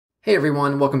Hey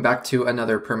everyone, welcome back to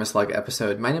another Permaslug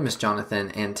episode. My name is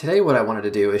Jonathan, and today what I wanted to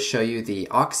do is show you the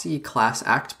Oxy Class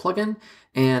Act plugin,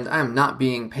 and I'm not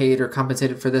being paid or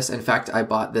compensated for this. In fact, I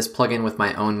bought this plugin with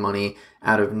my own money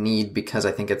out of need because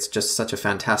I think it's just such a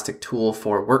fantastic tool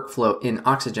for workflow in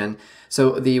Oxygen.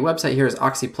 So the website here is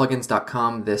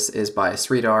oxyplugins.com. This is by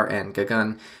Sridhar and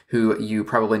Gagan, who you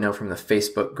probably know from the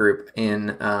Facebook group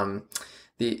in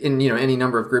any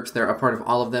number of groups. They're a part of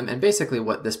all of them, and basically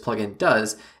what this plugin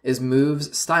does is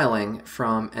moves styling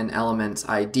from an element's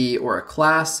ID or a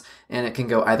class, and it can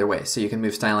go either way. So you can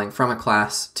move styling from a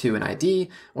class to an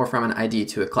ID or from an ID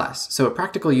to a class. So a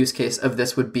practical use case of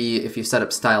this would be if you set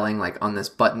up styling like on this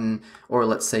button or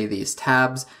let's say these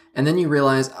tabs, and then you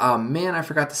realize, oh man, I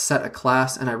forgot to set a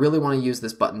class and I really want to use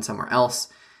this button somewhere else.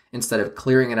 Instead of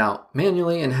clearing it out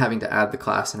manually and having to add the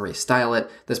class and restyle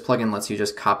it, this plugin lets you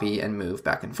just copy and move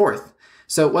back and forth.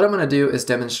 So what I'm going to do is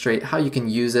demonstrate how you can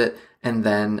use it and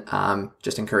then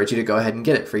just encourage you to go ahead and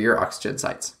get it for your Oxygen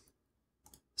sites.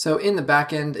 So in the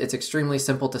backend, it's extremely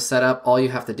simple to set up. All you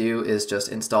have to do is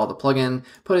just install the plugin,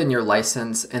 put in your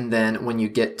license, and then when you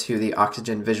get to the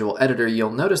Oxygen visual editor,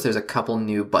 you'll notice there's a couple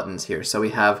new buttons here. So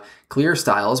we have clear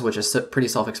styles, which is pretty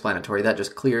self-explanatory. That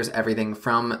just clears everything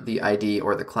from the ID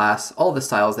or the class, all the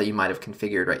styles that you might have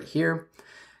configured right here.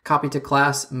 Copy to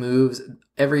class moves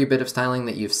every bit of styling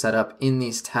that you've set up in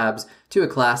these tabs to a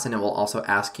class, and it will also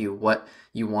ask you what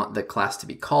you want the class to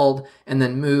be called. And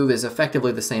then move is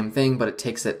effectively the same thing, but it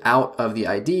takes it out of the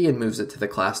ID and moves it to the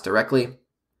class directly.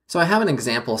 So I have an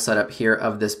example set up here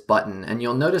of this button, and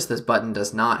you'll notice this button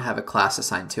does not have a class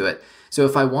assigned to it. So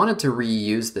if I wanted to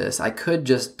reuse this, I could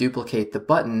just duplicate the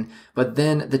button, but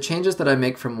then the changes that I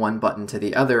make from one button to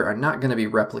the other are not going to be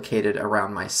replicated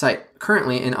around my site.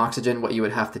 Currently in Oxygen, what you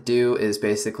would have to do is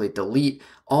basically delete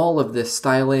all of this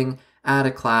styling, add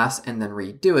a class, and then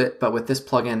redo it. But with this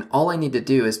plugin, all I need to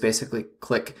do is basically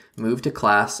click move to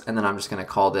class, and then I'm just going to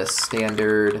call this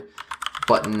standard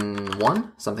button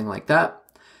 1, something like that.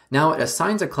 Now it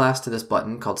assigns a class to this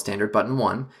button called standard button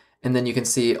 1, and then you can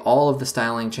see all of the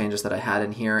styling changes that I had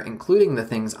in here, including the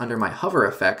things under my hover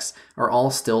effects, are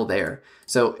all still there.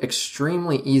 So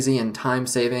extremely easy and time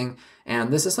saving.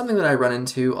 And this is something that I run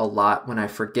into a lot when I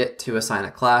forget to assign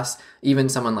a class. Even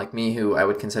someone like me who I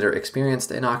would consider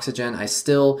experienced in Oxygen, I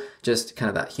still just kind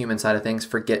of that human side of things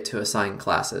forget to assign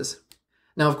classes.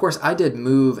 Now, of course, I did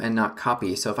move and not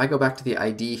copy. So if I go back to the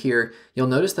ID here, you'll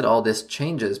notice that all this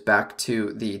changes back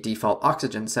to the default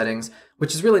Oxygen settings,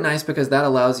 which is really nice because that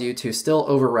allows you to still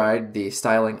override the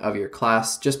styling of your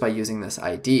class just by using this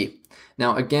ID.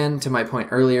 Now, again, to my point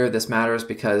earlier, this matters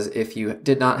because if you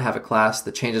did not have a class,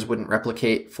 the changes wouldn't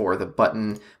replicate for the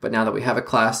button. But now that we have a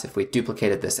class, if we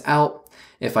duplicated this out,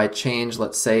 if I change,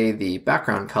 let's say, the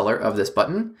background color of this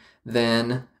button,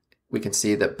 then we can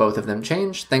see that both of them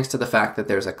change thanks to the fact that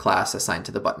there's a class assigned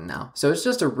to the button now. So it's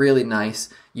just a really nice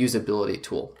usability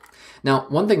tool. Now,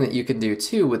 one thing that you can do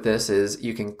too with this is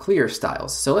you can clear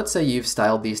styles. So let's say you've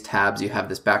styled these tabs, you have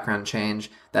this background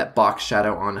change, that box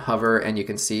shadow on hover, and you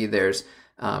can see there's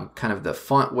kind of the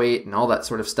font weight and all that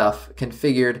sort of stuff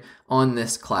configured on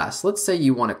this class. Let's say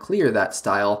you want to clear that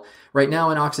style. Right now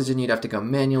in Oxygen, you'd have to go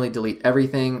manually delete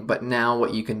everything, but now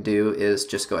what you can do is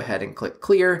just go ahead and click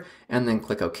clear and then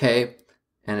click OK,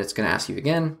 and it's going to ask you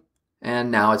again,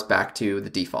 and now it's back to the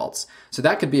defaults. So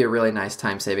that could be a really nice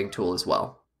time-saving tool as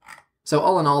well. So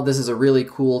all in all, this is a really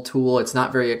cool tool. It's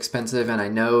not very expensive, and I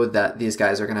know that these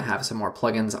guys are going to have some more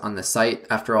plugins on the site.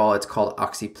 After all, it's called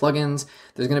Oxy Plugins.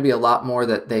 There's going to be a lot more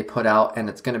that they put out, and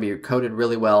it's going to be coded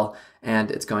really well,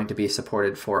 and it's going to be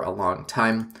supported for a long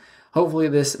time. Hopefully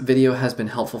this video has been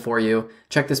helpful for you.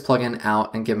 Check this plugin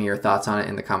out and give me your thoughts on it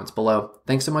in the comments below.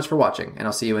 Thanks so much for watching, and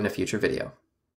I'll see you in a future video.